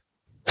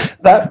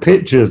 That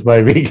picture's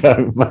maybe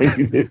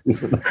this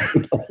is an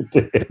good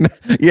idea.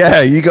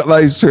 Yeah, you got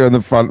those two on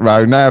the front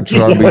row. Now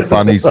try and be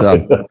funny,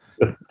 son.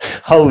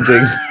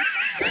 Holding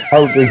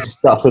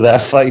stuff with our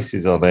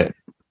faces on it.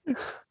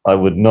 I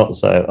would not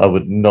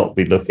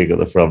be looking at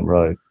the front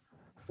row.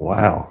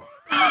 Wow.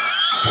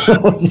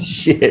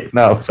 Shit,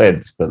 no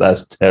offense, but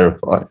that's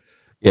terrifying.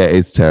 Yeah,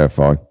 it's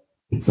terrifying.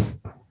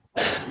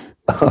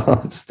 I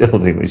still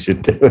think we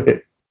should do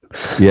it.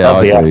 Yeah,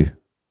 I do.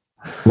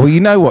 Well, you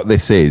know what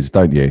this is,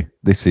 don't you?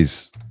 This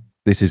is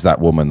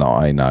that woman that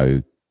I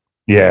know.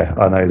 Yeah,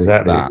 I know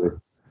exactly.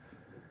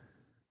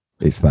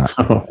 It's that.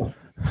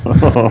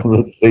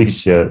 The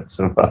t-shirts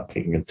are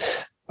fucking.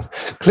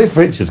 Cliff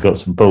Richard's got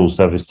some balls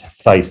to have his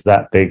face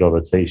that big on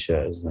a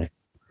t-shirt, hasn't he?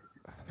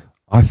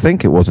 I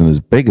think it wasn't as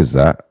big as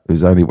that. It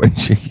was only when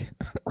she.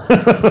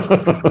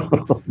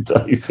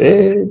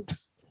 David.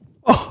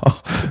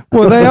 Oh,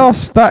 well,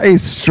 that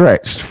is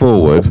stretched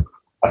forward.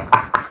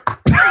 I'm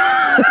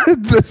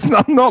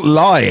not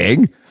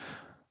lying.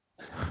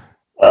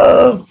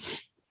 Oh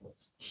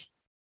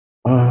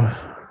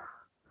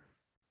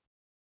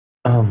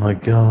my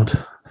God!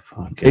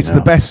 It's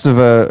the best of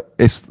a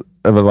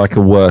like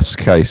a worst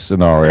case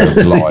scenario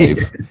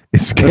live.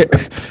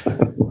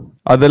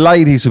 The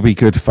ladies will be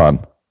good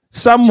fun.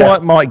 Some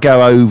might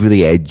go over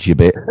the edge a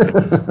bit.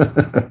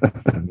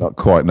 Not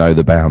quite know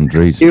the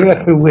boundaries. Do you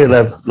reckon we'll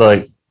have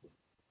like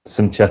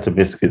some Chatter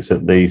Biscuits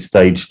at the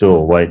stage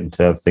door waiting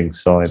to have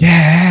things signed?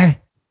 Yeah.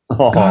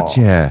 Oh. God,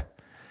 yeah.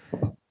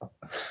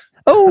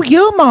 Oh,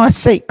 you're my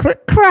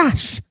secret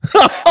crush.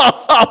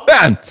 Oh,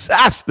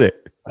 fantastic.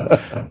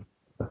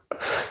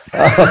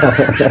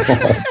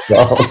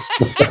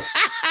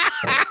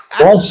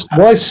 Oh,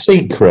 why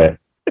secret?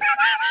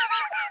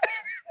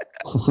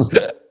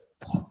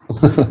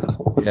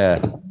 Yeah.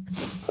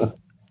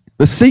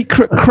 The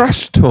Secret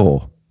Crush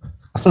Tour.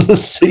 The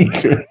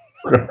Secret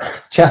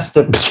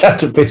Chatter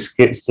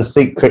Biscuits, the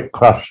Secret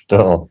Crush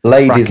Tour.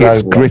 Ladies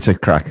Brackets, only. Gritter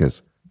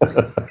Crackers.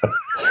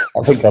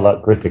 I think I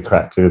like Gritter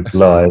Crackers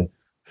live.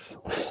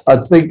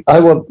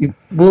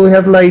 Will we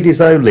have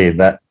ladies only in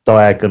that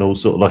diagonal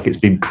sort of like it's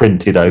been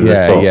printed over the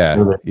top?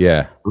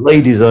 Yeah.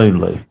 Ladies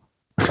only.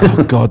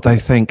 Oh God, they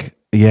think,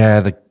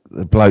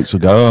 the blokes will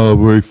go, "Oh,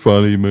 very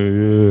funny,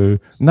 man."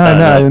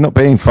 No, you're not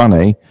being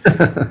funny.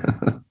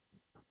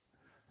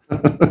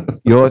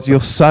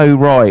 You're so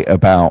right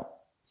about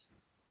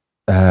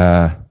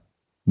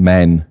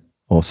men,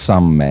 or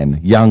some men,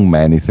 young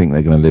men who think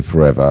they're going to live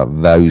forever.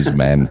 Those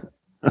men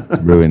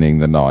ruining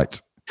the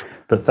night.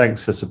 But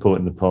thanks for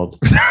supporting the pod.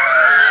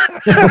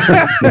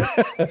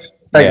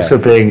 Thanks for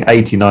being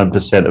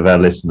 89% of our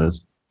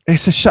listeners.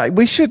 It's a shame.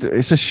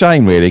 It's a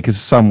shame, really, because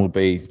some will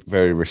be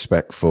very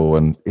respectful,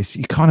 and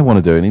you kind of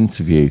want to do an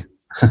interview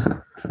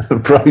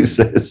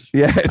process.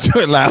 Yeah,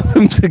 to allow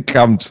them to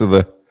come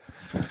to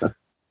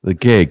the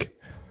gig.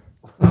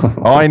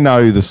 I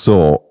know the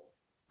sort.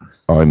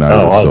 I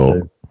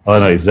know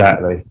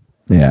exactly.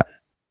 Yeah.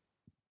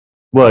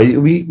 Well,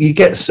 you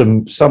get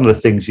some of the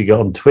things you get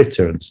on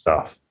Twitter and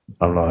stuff.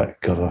 I'm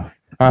like, God.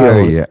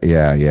 Yeah.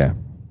 You're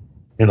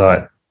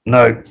like,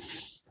 no.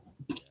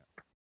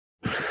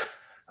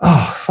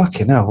 Oh,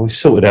 fucking hell. We've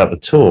sorted out the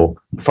tour.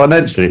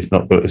 Financially, it's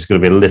not good. It's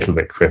going to be a little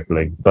bit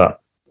crippling,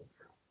 but.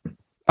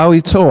 Oh,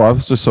 your tour? I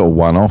was just sort of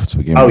one-off to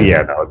begin with. Oh,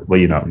 yeah. No, well,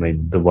 you know what I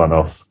mean. The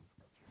one-off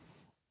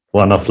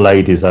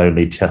ladies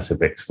only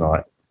Chatterbox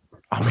night.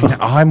 I mean,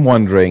 I'm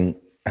wondering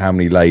how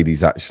many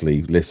ladies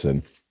actually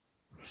listen.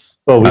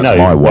 Well, that's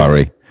my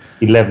worry.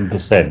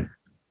 11%.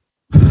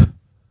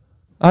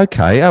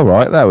 Okay, all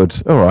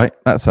right.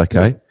 That's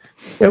okay.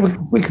 Yeah,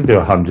 we can do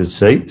 100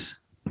 seats.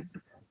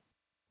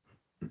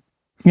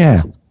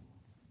 Yeah.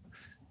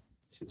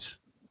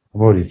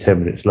 I'm already 10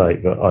 minutes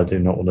late, but I do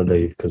not want to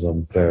leave because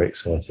I'm very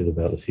excited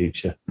about the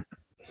future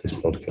of this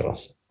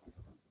podcast.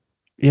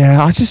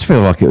 Yeah, I just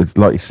feel like it was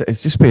like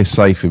it's just be a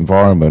safe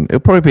environment. It'll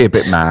probably be a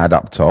bit mad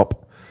up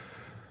top.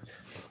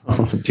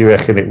 Do you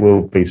reckon it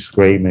will be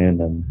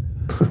screaming? And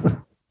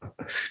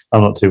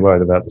I'm not too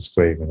worried about the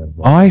screaming.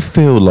 I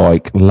feel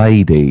like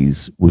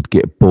ladies would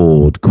get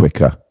bored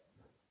quicker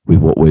with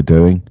what we're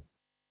doing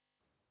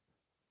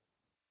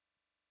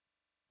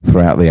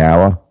throughout the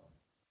hour.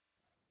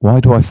 Why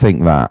do I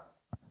think that?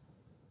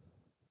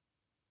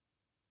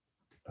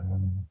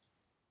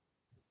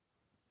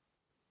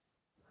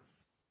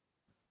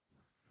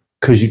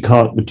 Because you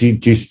can't. Do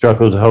you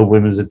struggle to hold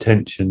women's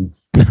attention?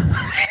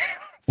 That's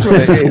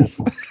what it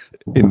is.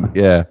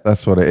 Yeah,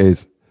 that's what it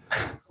is.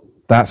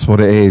 That's what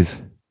it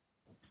is.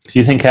 Do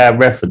you think our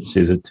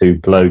references are too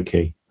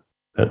blokey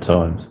at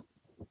times?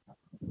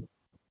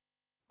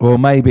 Well,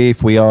 maybe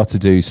if we are to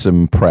do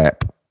some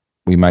prep,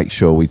 we make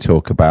sure we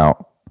talk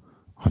about,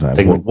 I don't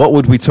know, what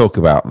would we talk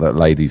about that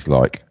ladies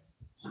like?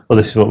 Well,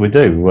 this is what we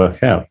do. We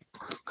work out.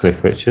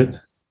 Cliff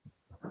Richard.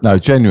 No,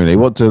 genuinely,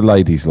 what do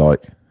ladies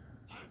like?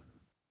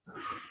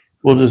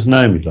 What does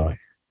Naomi like?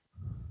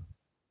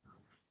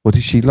 What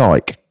does she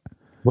like?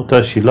 What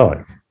does she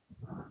like?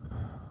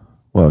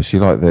 Well, she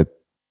liked the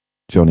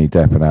Johnny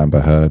Depp and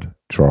Amber Heard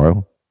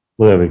trial.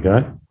 Well, there we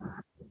go.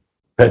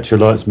 Petra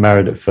likes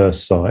Married at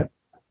First Sight.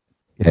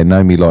 Yeah,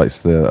 Naomi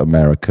likes the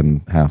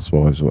American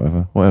Housewives or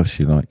whatever. What else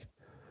she like?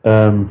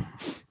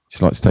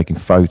 She likes taking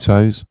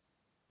photos.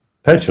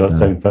 Petra likes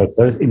taking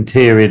photos.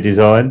 Interior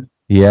design.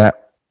 Yeah.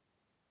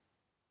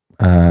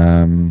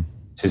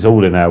 It's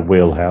all in our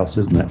wheelhouse,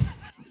 isn't it?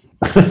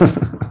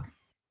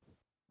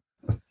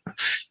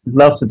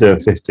 Love to do a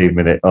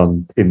 15-minute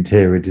on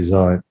interior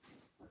design.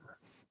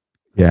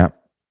 Yeah.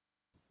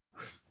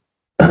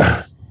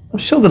 I'm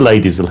sure the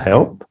ladies will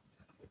help.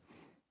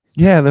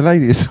 Yeah, the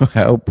ladies will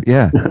help.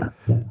 Yeah.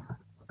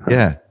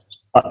 Yeah.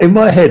 In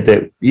my head,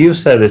 that you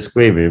say they're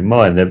screaming. In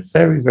mine, they're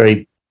very,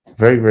 very,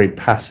 very, very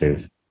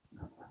passive.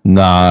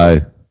 No.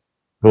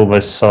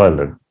 Almost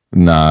silent.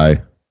 No.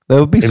 There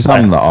will be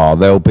some that are.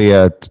 There'll be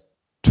a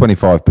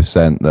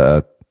 25% that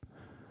are,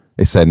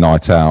 it's their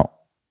night out.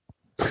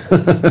 Do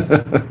you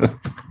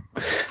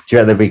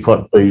reckon they'll be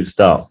quite boozed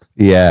up?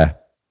 Yeah.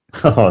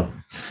 Oh,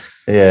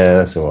 yeah,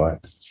 that's all right.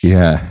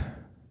 Yeah.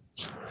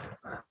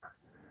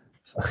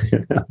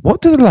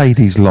 What do the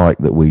ladies like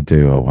that we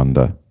do, I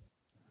wonder?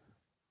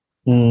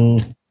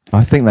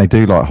 I think they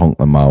do like Honk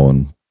the Mo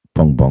and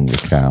Bong Bong the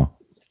Cow.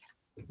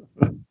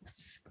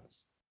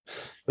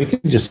 We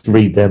can just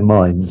read their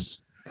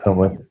minds, can't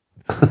we?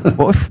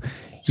 What if,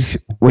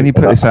 when you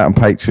put this out on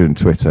Patreon and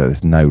Twitter,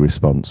 there's no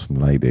response from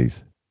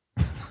ladies?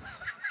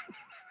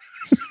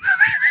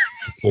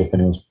 Here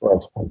you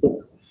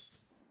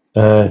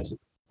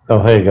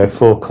go.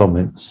 4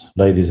 comments.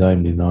 Ladies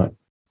only night.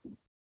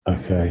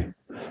 Okay.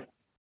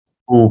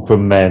 All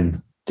from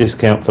men.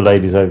 Discount for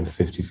ladies over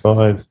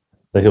 55.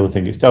 They all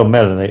think it's... Oh,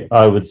 Melanie,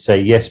 I would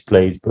say yes,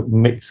 please, but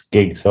mixed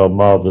gigs are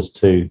marvellous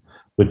too.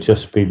 Would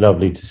just be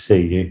lovely to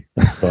see you.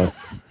 That's like,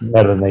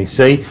 Melanie,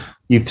 see?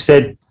 You've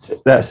said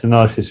that's the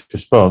nicest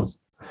response.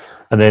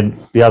 And then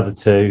the other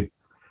 2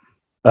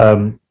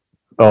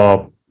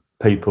 are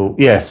people...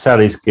 Yeah,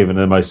 Sally's given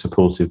the most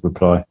supportive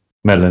reply.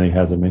 Melanie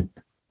has, I mean.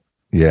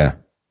 Yeah.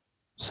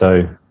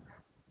 So,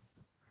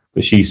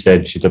 but she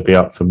said she'd be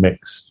up for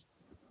mixed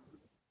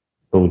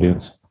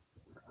audience.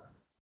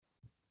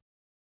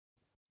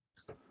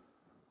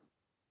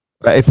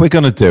 But if we're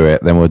going to do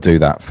it, then we'll do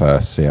that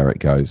first, see how it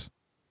goes.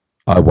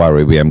 I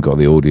worry we haven't got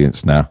the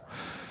audience now.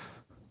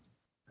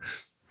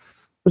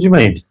 What do you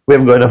mean? We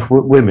haven't got enough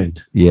women?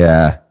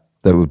 Yeah,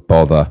 that would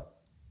bother.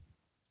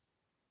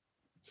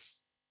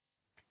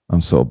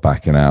 I'm sort of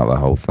backing out the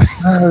whole thing.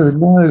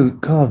 No,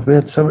 God, we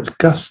had so much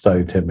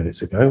gusto 10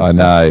 minutes ago. I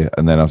know.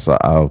 And then I was like,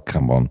 oh,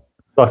 come on.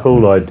 Like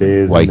all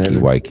ideas.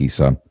 Wakey,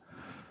 son.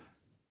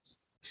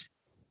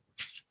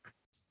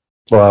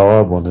 Well,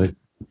 I want to.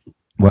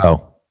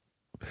 Well,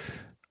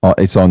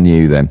 it's on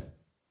you then.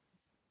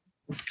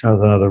 That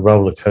was another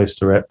roller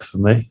coaster ep for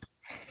me.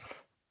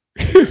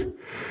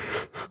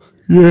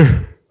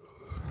 Yeah.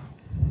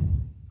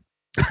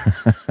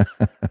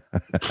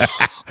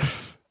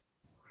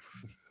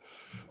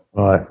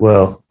 Right.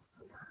 Well,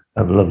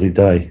 have a lovely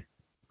day.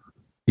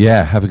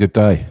 Yeah. Have a good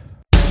day.